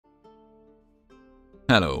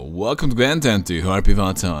Hello, welcome to Gwent and to Harpy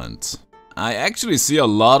Hunt. I actually see a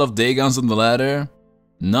lot of Dagons on the ladder.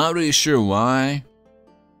 Not really sure why.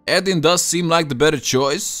 Edin does seem like the better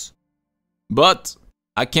choice. But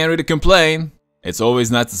I can't really complain. It's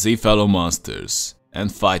always nice to see fellow monsters.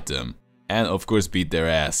 And fight them. And of course beat their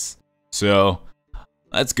ass. So,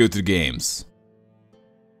 let's go to the games.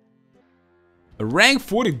 A rank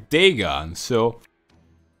 40 Dagon, so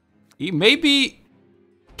he maybe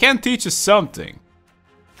can teach us something.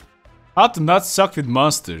 How to not suck with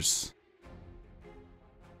monsters.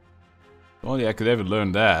 If only I could ever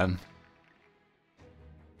learn that.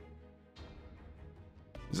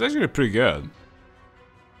 It's actually pretty good.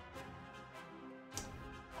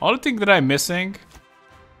 Only thing that I'm missing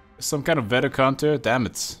is some kind of weather counter. Damn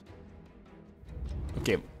it.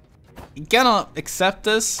 Okay. You cannot accept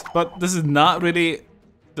this, but this is not really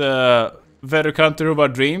the weather counter of our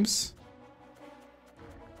dreams.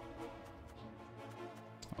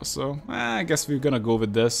 Also, I guess we're gonna go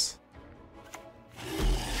with this.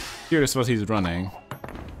 Curious what he's running.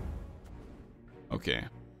 Okay.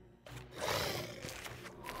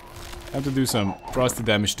 Have to do some frosty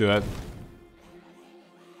damage to it.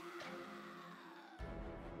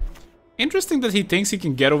 Interesting that he thinks he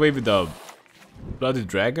can get away with a bloody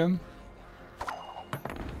dragon.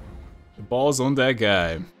 The ball's on that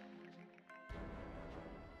guy.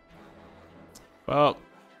 Well,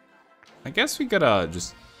 I guess we gotta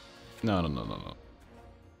just... No.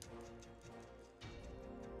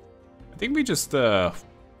 I think we just, I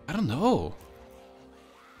don't know.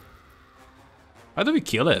 How do we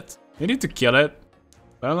kill it? We need to kill it,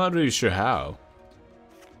 but I'm not really sure how.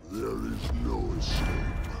 There is no escape.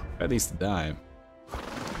 That needs to die.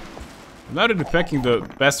 I'm not really picking the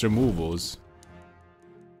best removals.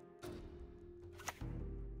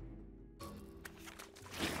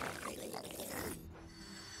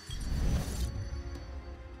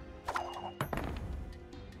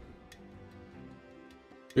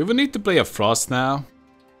 We will need to play a frost now.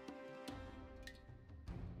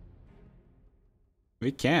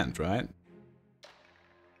 We can't, right?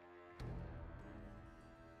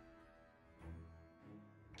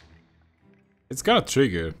 It's gonna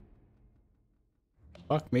trigger.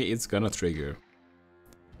 Fuck me, it's gonna trigger.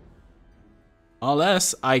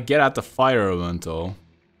 Unless I get out the fire elemental.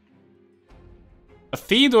 A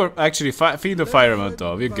fiend or actually fiend or fire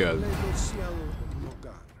elemental, we're good.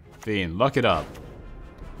 Fiend, lock it up.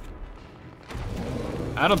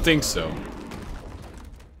 I don't think so.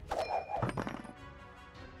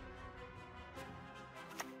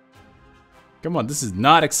 Come on, this is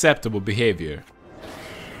not acceptable behavior.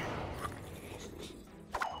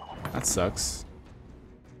 That sucks.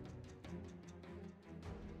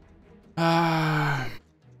 I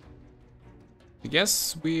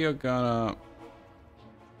guess we are gonna...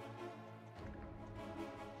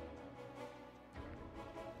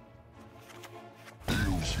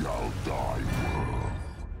 You shall die.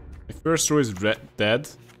 My first row is dead.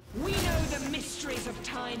 We know the mysteries of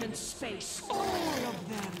time and space, all of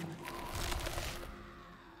them.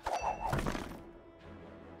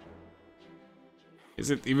 Is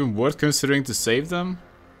it even worth considering to save them?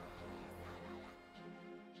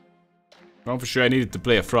 Well, for sure I needed to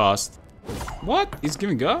play a frost. What? He's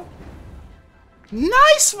giving up?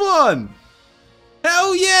 Nice one!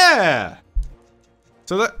 Hell yeah!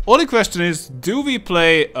 So the only question is, do we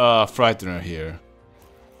play a Frightener here?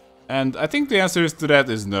 And I think the answer to that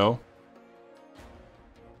is no.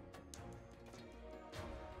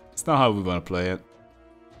 It's not how we want to play it.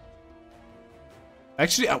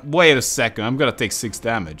 Actually, wait a second, I'm gonna take 6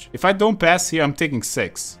 damage. If I don't pass here, I'm taking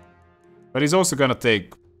 6. But he's also gonna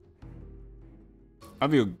take... I'll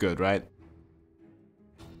be good, right?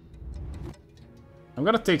 I'm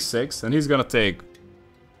gonna take 6, and he's gonna take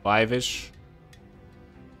 5-ish.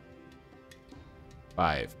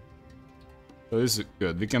 5. So this is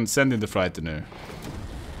good. We can send in the Frightener.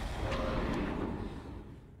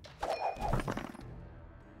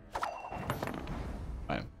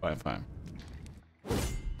 Fine.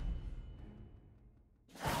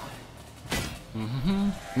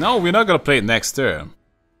 No, we're not gonna play it next turn.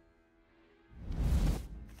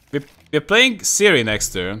 We're playing Siri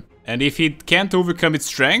next turn, and if he can't overcome its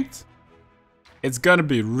strength, it's gonna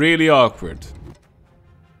be really awkward.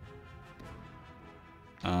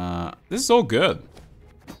 This is all good.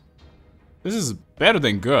 This is better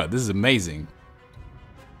than good. This is amazing.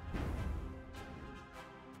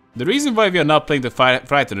 The reason why we are not playing the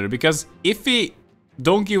Frightener, because if we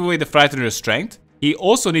don't give away the Frightener's strength, he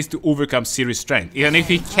also needs to overcome Siri's strength. And if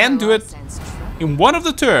he can do it in one of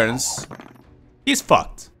the turns, he's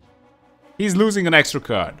fucked. He's losing an extra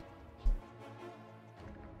card.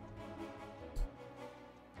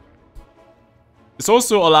 This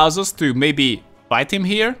also allows us to maybe fight him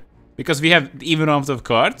here, because we have even amount of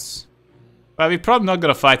cards. But we're probably not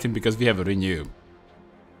gonna fight him because we have a renew.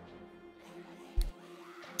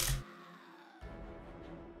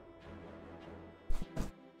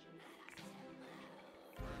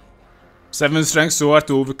 Seven strength sword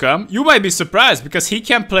to overcome. You might be surprised because he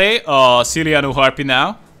can play Siliano Harpy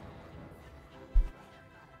now.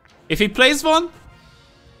 If he plays one,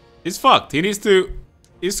 he's fucked. He needs to...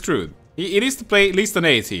 He's screwed. He needs to play at least an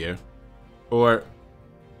 8 here. Or...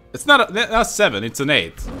 It's not 7, it's an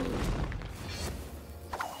 8.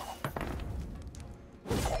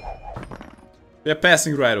 They're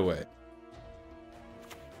passing right away.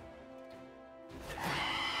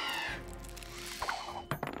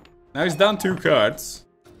 Now he's down 2 cards.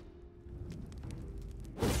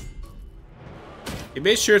 He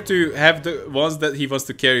made sure to have the ones that he wants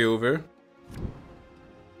to carry over.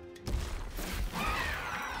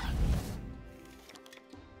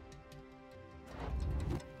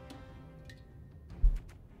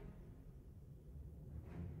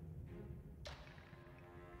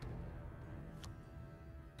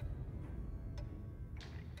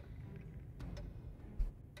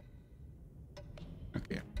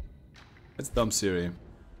 Okay. Let's dump Siri.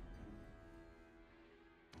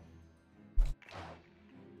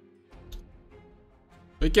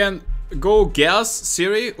 We can go Gas,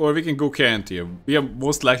 Siri, or we can go Carantir. We are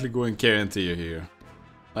most likely going Carantir here.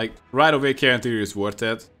 Like, right away Carantir is worth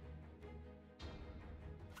it.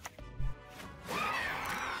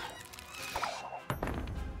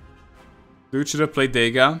 Dude should have played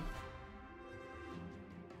Dagon.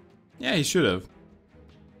 Yeah, he should have.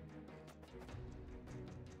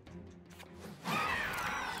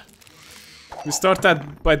 We start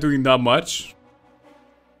that by doing not much.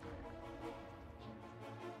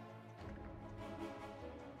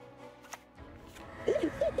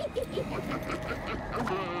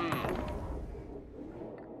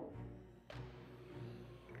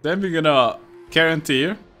 Then we're gonna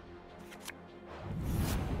Carantir.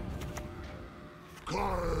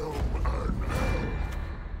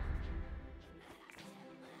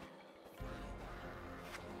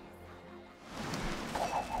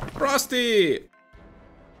 Frosty!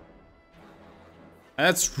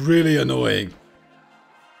 That's really annoying.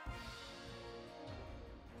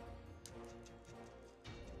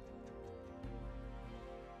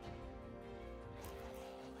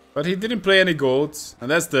 But he didn't play any golds,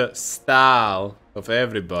 and that's the style of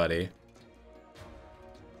everybody.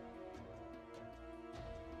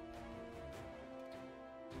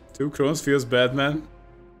 Two crones feels bad, man.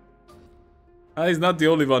 He's not the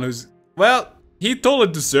only one who's... Well, he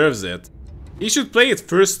totally deserves it. He should play it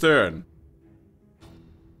first turn.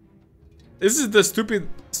 This is the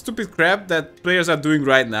stupid crap that players are doing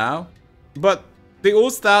right now. But the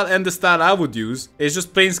old style and the style I would use is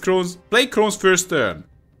just playing crones, play crones first turn.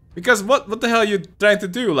 Because what the hell are you trying to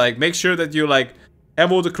do? Like, make sure that you like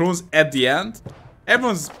have all the crones at the end?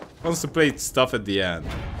 Everyone wants to play stuff at the end.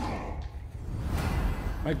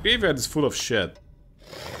 My graveyard is full of shit.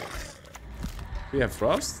 We have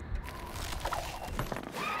Frost?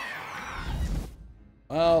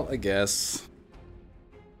 Well, I guess.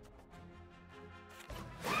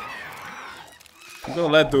 I'm gonna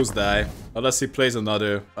let those die. Unless he plays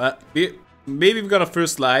another. Maybe we're gonna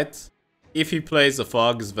first light. If he plays a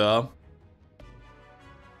fog as well.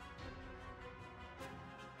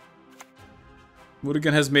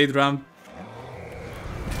 Mulligan has made round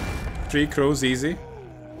 3 crows easy.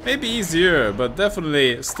 Maybe easier, but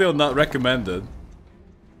definitely still not recommended.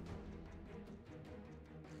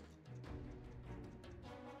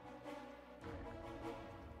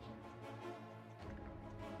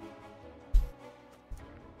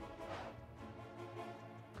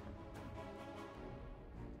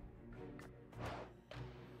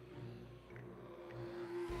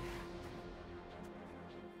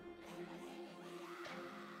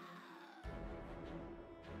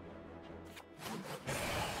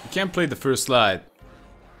 Can't play the first slide.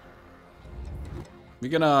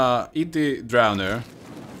 We're gonna eat the Drowner.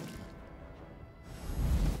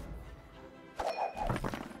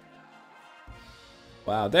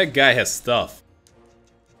 Wow, that guy has stuff.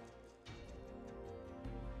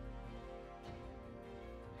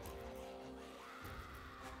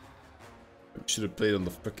 Should have played on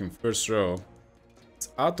the fucking first row. It's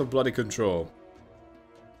out of bloody control.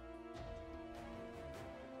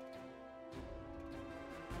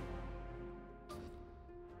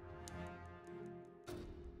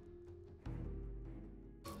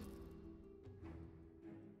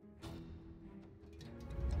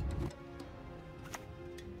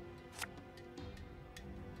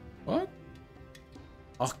 What?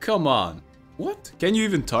 Oh, come on. What? Can you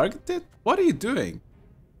even target it? What are you doing?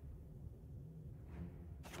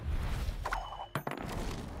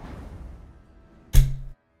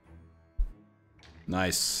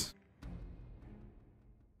 Nice.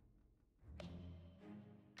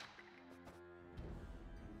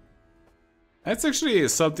 That's actually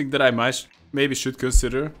something that I maybe should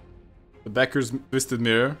consider. The Becker's Twisted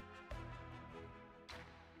Mirror.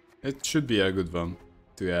 It should be a good one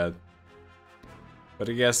to add. But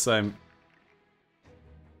I guess I'm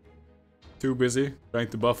too busy trying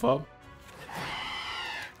to buff up.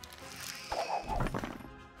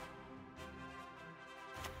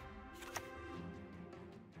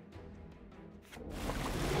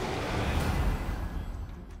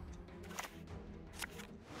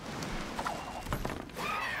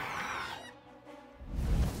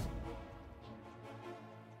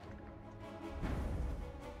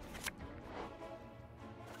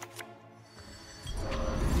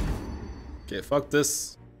 Okay, fuck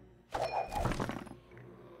this.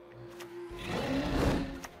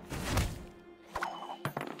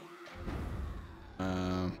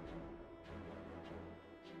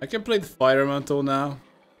 I can play the Fire Mantle now.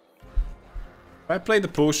 If I play the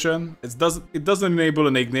potion, it doesn't enable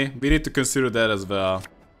an Igni. We need to consider that as well.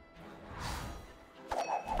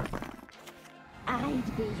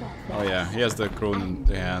 Oh yeah, he has the crown in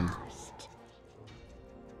the hand.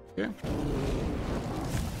 Okay.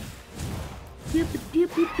 Pew, pew, pew,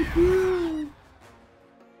 pew, pew, pew.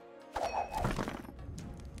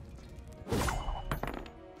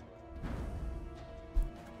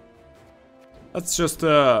 Let's just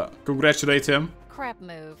congratulate him. Crap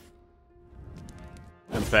move.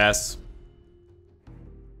 And pass.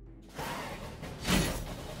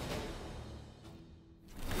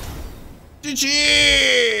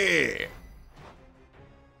 GG!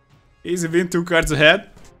 Easy win, 2 cards ahead.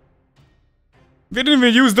 We didn't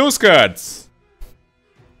even use those cards.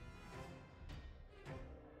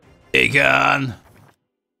 Dagon.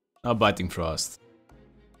 Now Biting Frost.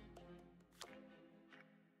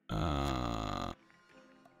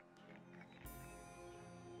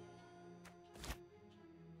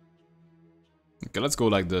 Okay, let's go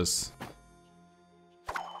like this.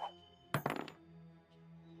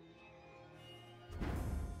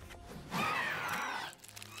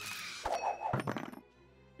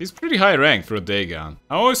 He's pretty high rank for a Dagon.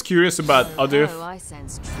 I'm always curious about other I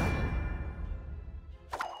sense trouble.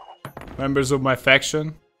 members of my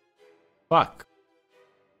faction. Fuck.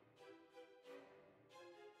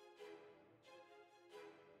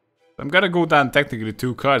 I'm gonna go down technically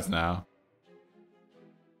 2 cards now.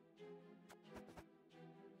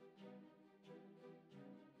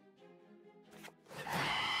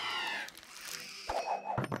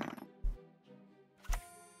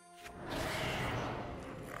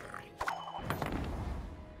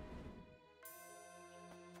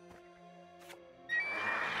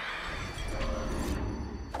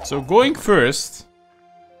 So going first.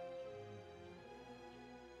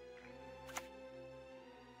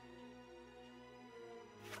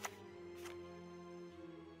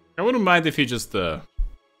 I wouldn't mind if he just I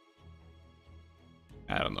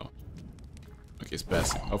don't know. Okay, he's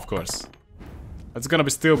passing, of course. That's gonna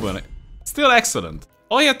be still bunny. Still excellent.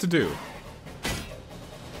 All you had to do.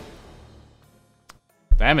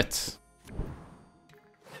 Damn it.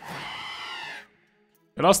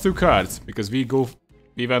 We lost 2 cards because we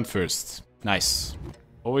went first. Nice.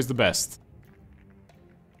 Always the best.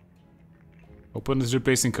 Opponent is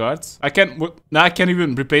replacing cards. Now I can't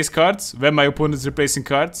even replace cards when my opponent is replacing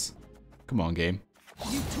cards. Come on, game.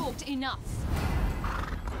 You talked enough.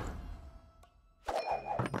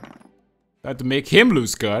 I had to make him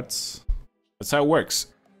lose cards. That's how it works.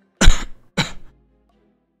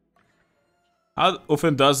 How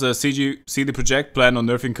often does CD Projekt plan on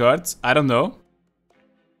nerfing cards? I don't know.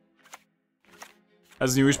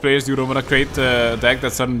 As newish players, you don't want to create a deck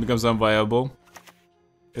that suddenly becomes unviable.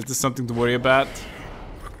 Is this something to worry about?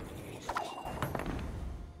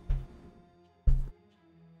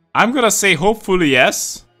 I'm gonna say hopefully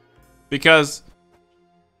yes. Because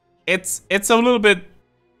it's a little bit...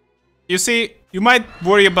 You see, you might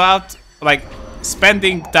worry about like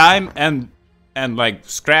spending time and like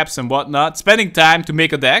scraps and whatnot. Spending time to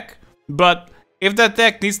make a deck. But if that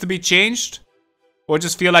deck needs to be changed, or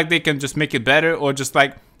just feel like they can just make it better, or just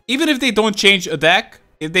like... Even if they don't change a deck,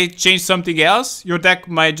 if they change something else, your deck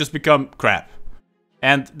might just become crap.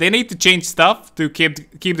 And they need to change stuff to keep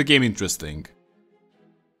the game interesting.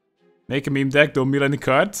 Make a meme deck, don't mill any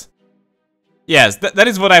cards. Yes, that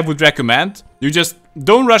is what I would recommend. You just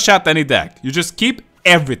don't rush out any deck. You just keep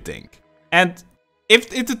everything. And if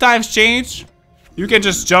the times change, you can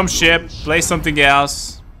just jump ship, play something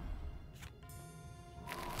else.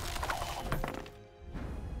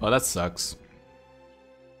 Oh, that sucks.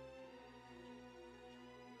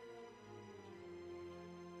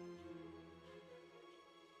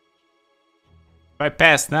 If I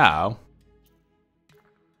pass now,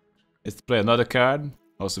 is to play another card.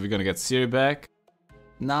 Also, we're gonna get Siri back.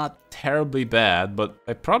 Not terribly bad, but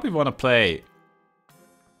I probably want to play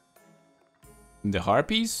the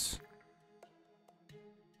Harpies.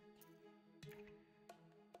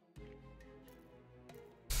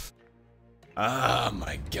 Oh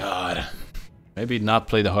my god. Maybe not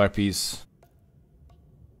play the Harpies.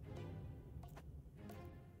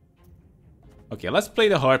 Okay, let's play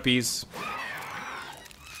the Harpies.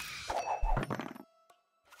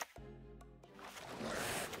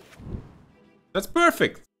 That's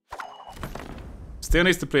perfect. Still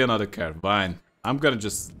needs to play another card. Fine. I'm gonna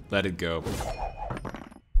just let it go.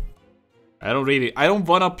 I don't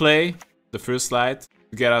wanna play the first slide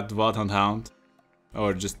to get out the Wildhound Hound.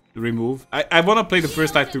 Or just remove. I wanna play the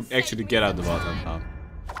first slide to actually get out the Wildhound Hound.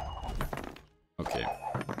 Okay.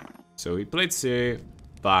 So he played Siri.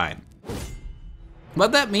 Fine.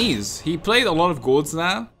 But that means he played a lot of golds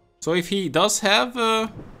now. So if he does have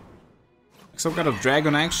some kind of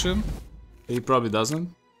dragon action, he probably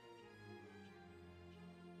doesn't.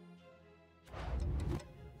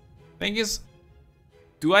 Thing is,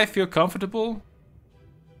 do I feel comfortable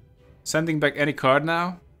sending back any card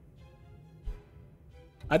now?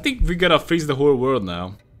 I think we gotta freeze the whole world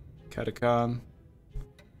now. Katakan.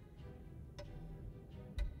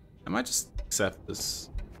 I might just accept this.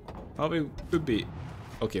 Probably could be.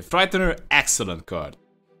 Okay, Frightener, excellent card.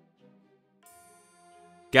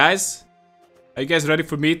 Guys, are you guys ready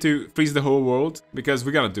for me to freeze the whole world? Because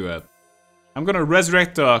we're gonna do it. I'm gonna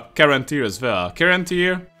resurrect Karantir as well.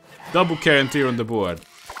 Karantir, double Karantir on the board.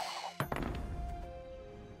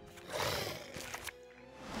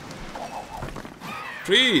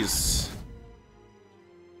 Freeze!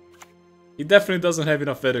 He definitely doesn't have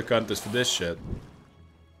enough weather counters for this shit.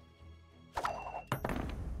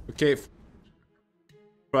 Okay.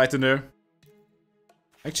 Frightener.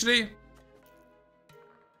 Actually,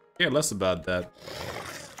 care less about that.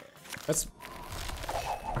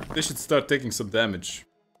 They should start taking some damage.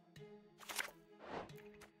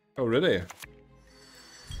 Oh, really?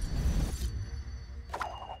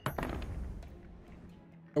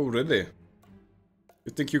 Oh, really?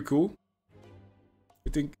 You think you're cool?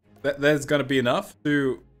 You think that's gonna be enough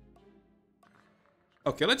to...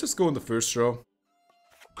 Okay, let's just go in the first row.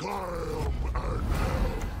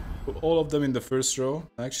 Put all of them in the first row.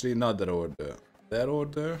 Actually, not that order. That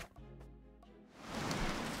order.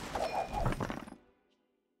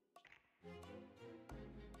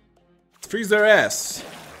 Freeze their ass!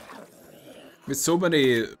 With so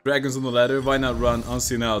many dragons on the ladder, why not run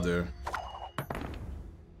Unseen Elder?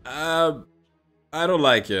 I don't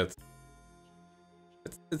like it.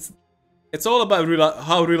 It's all about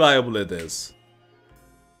how reliable it is.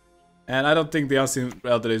 And I don't think the Unseen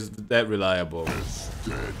Elder is that reliable.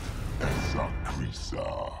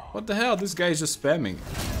 What the hell? This guy is just spamming.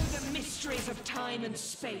 The mysteries of time and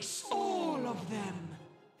space, all of them.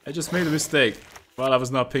 I just made a mistake while I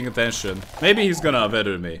was not paying attention. Maybe he's gonna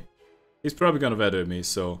weather me. He's probably gonna weather me,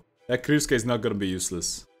 so that Krivska is not gonna be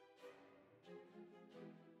useless.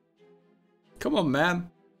 Come on,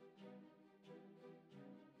 man.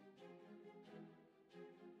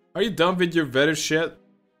 Are you done with your weather shit?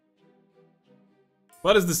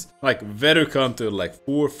 What is this, like, weather counter like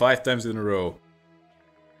 4 or 5 times in a row?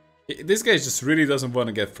 This guy just really doesn't want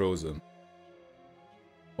to get frozen.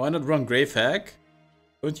 Why not run Grave Hack?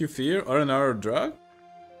 Don't you fear R&R drug?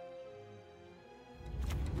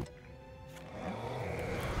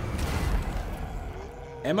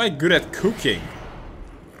 Am I good at cooking?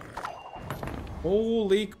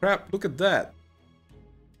 Holy crap, look at that.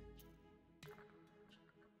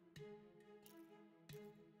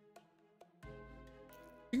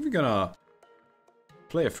 I think we're gonna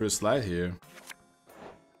play a first slide here.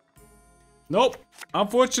 Nope,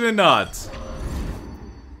 unfortunately not.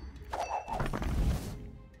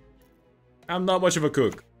 I'm not much of a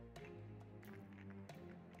cook.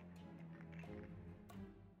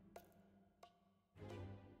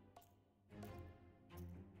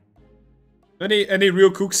 Any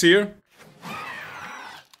real cooks here?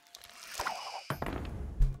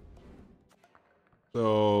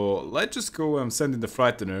 So let's just go and send in the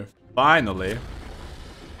Frightener. Finally.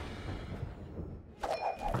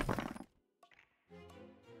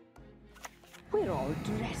 We're all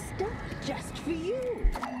dressed up just for you.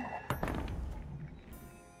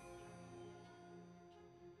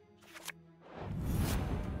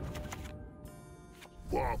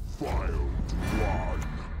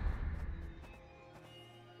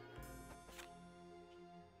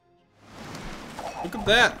 Look at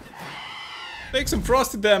that. Make some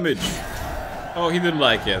frosty damage. Oh, he didn't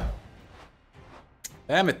like it.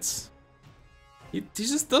 Damn it. He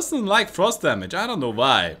just doesn't like frost damage. I don't know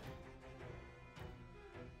why.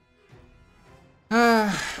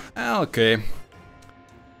 Okay.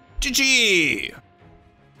 GG!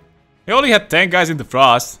 He only had 10 guys in the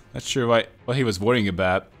frost. Not sure what he was worrying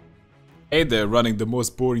about. Hey there, running the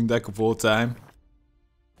most boring deck of all time.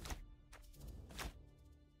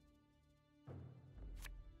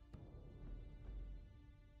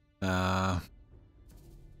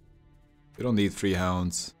 We don't need 3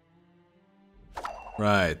 hounds.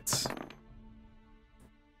 Right.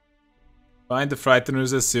 Find the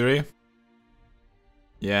frighteners as Siri.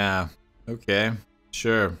 Yeah. Okay.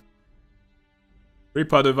 Sure.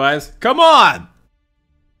 3-pot device. Come on!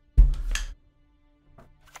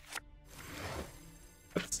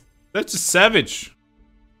 That's just savage.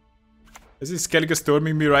 Is he Skellige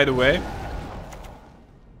storming me right away?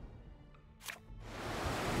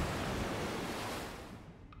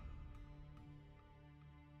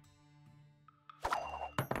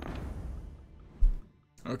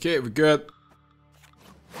 Okay, we're good.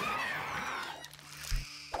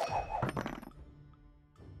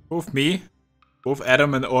 Both me, both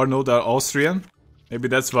Adam and Arnold are Austrian. Maybe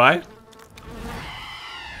that's why.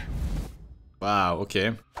 Wow,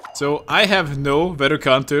 okay. So I have no weather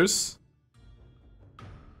counters.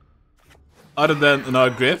 Other than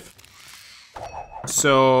an Griff.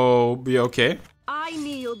 So be okay. I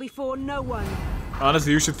kneel before no one.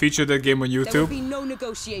 Honestly, you should feature that game on YouTube. There will be no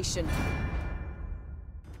negotiation.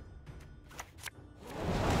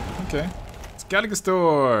 Okay. Skellige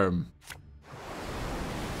Storm.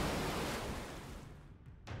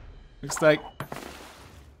 Looks like...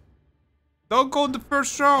 Don't go in the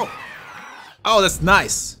first row! Oh, that's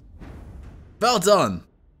nice! Well done!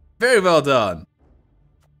 Very well done!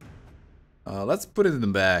 Let's put it in the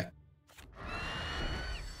back.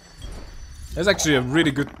 That's actually a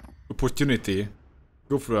really good opportunity.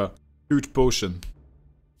 Go for a huge potion.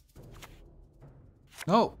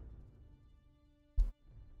 No!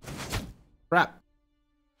 Crap.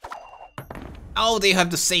 Oh, they have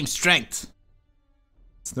the same strength!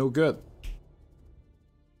 It's no good.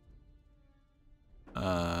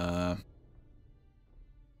 I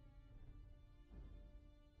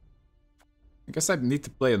guess I need to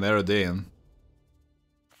play an Aradean.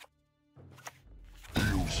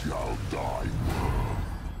 You shall die.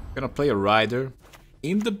 Gonna play a rider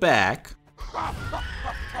in the back.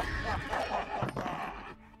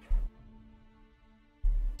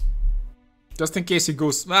 Just in case he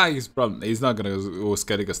goes, he's not gonna go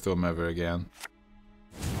Skellige Storm ever again.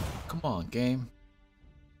 Come on, game.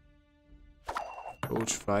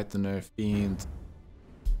 Coach, Frightener, Fiend.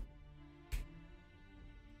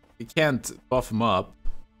 We can't buff him up.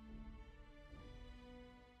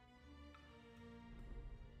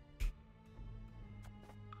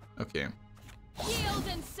 Okay. Yield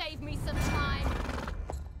and save me some time.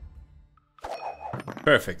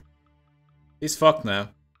 Perfect. He's fucked now.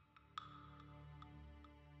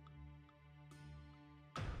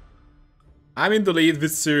 I'm in the lead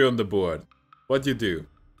with Siri on the board. What do you do?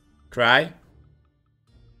 Cry?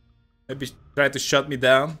 Maybe try to shut me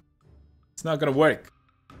down? It's not gonna work.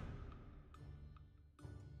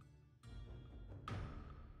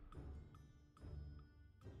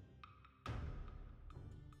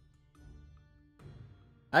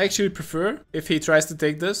 I actually prefer if he tries to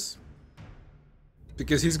take this.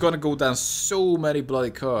 Because he's gonna go down so many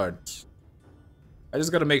bloody cards. I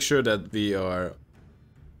just gotta make sure that we are...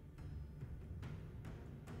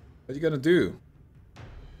 What are you gonna do?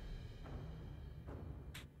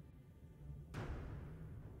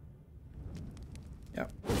 Yeah,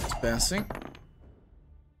 it's passing.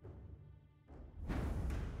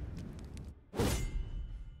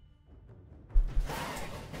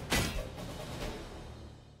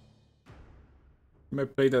 I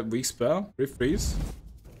might play that weak spell, refreeze.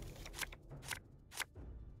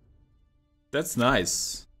 That's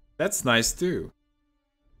nice. That's nice too.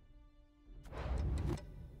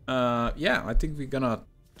 Yeah, I think we're gonna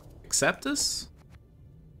accept this.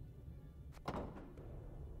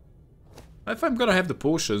 If I'm gonna have the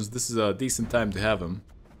potions, this is a decent time to have them.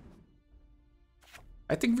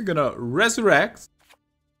 I think we're gonna resurrect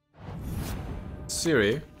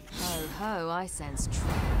Siri. Ho ho, I sense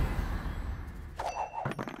trouble.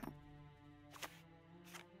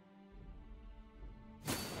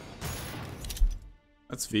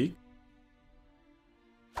 That's weak.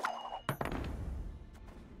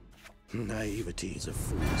 Naivety is a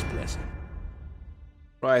fool's blessing.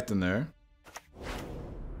 Right in there.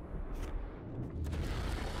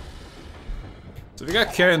 So we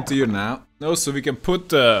got Karen to you now. No, so we can put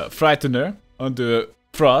the Frightener on the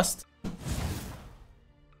Frost.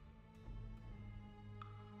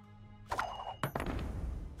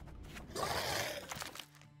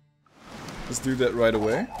 Let's do that right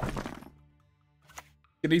away.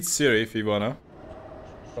 You can eat Siri if you wanna.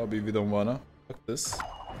 Probably we don't wanna. Fuck this.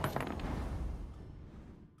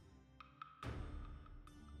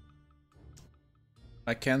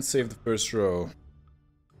 I can't save the first row.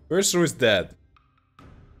 First row is dead.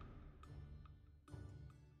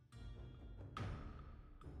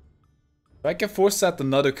 If I can force out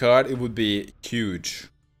another card, it would be huge.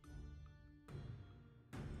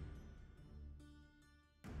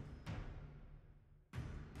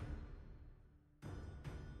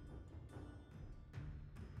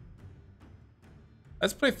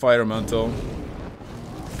 Let's play Fire Mantle.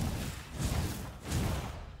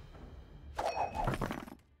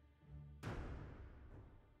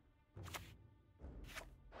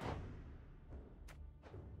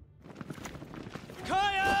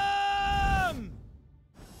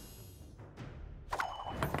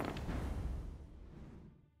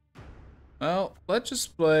 Well, let's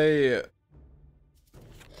just play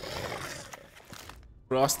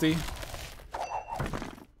Frosty.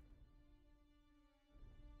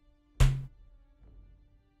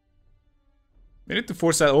 We need to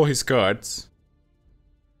force out all his cards.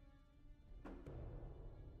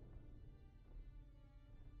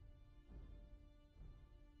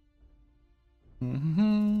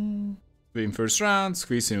 Win first round,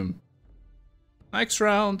 squeeze him next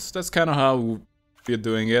round. That's kind of how we're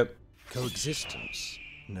doing it. Coexistence,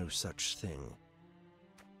 no such thing.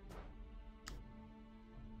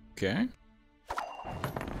 Okay.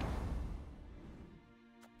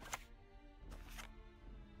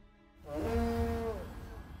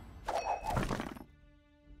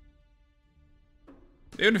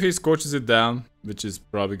 Even if he scorches it down, which is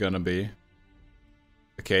probably gonna be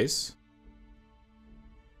the case.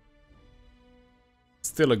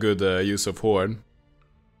 Still a good use of Horn.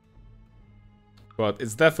 But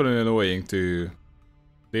it's definitely annoying to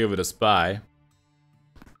deal with a spy.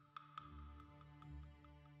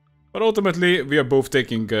 But ultimately, we are both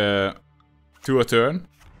taking 2 a turn.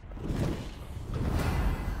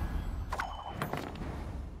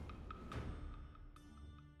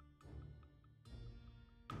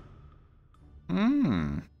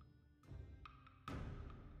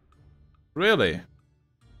 Really?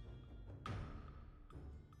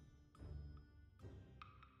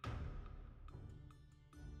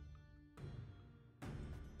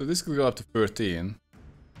 So this could go up to 13.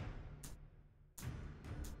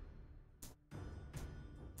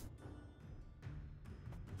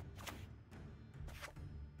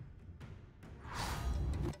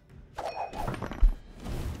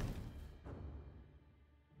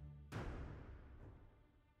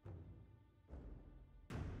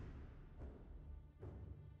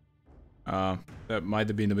 That might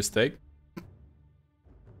have been a mistake.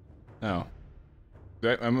 No.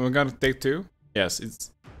 Am I gonna take 2? Yes,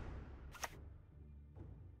 it's...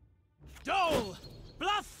 Dole!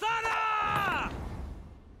 Blathana!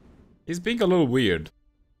 He's being a little weird,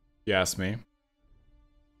 if you ask me.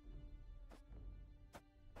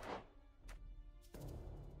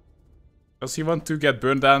 Does he want to get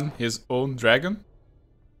burned down his own dragon?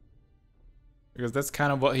 Because that's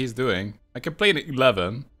kind of what he's doing. I can play an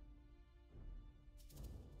 11.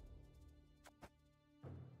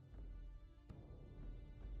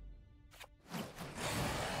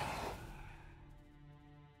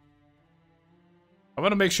 I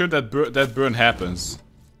want to make sure that that burn happens.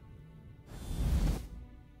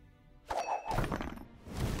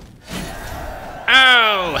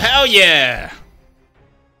 Oh, hell yeah!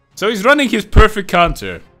 So he's running his perfect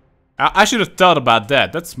counter. I should have thought about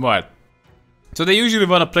that. That's smart. So they usually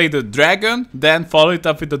want to play the dragon, then follow it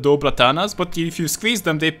up with the Doblatanas. But if you squeeze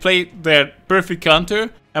them, they play their perfect counter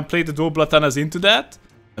and play the Doblatanas into that.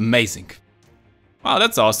 Amazing. Wow,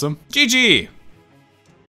 that's awesome. GG!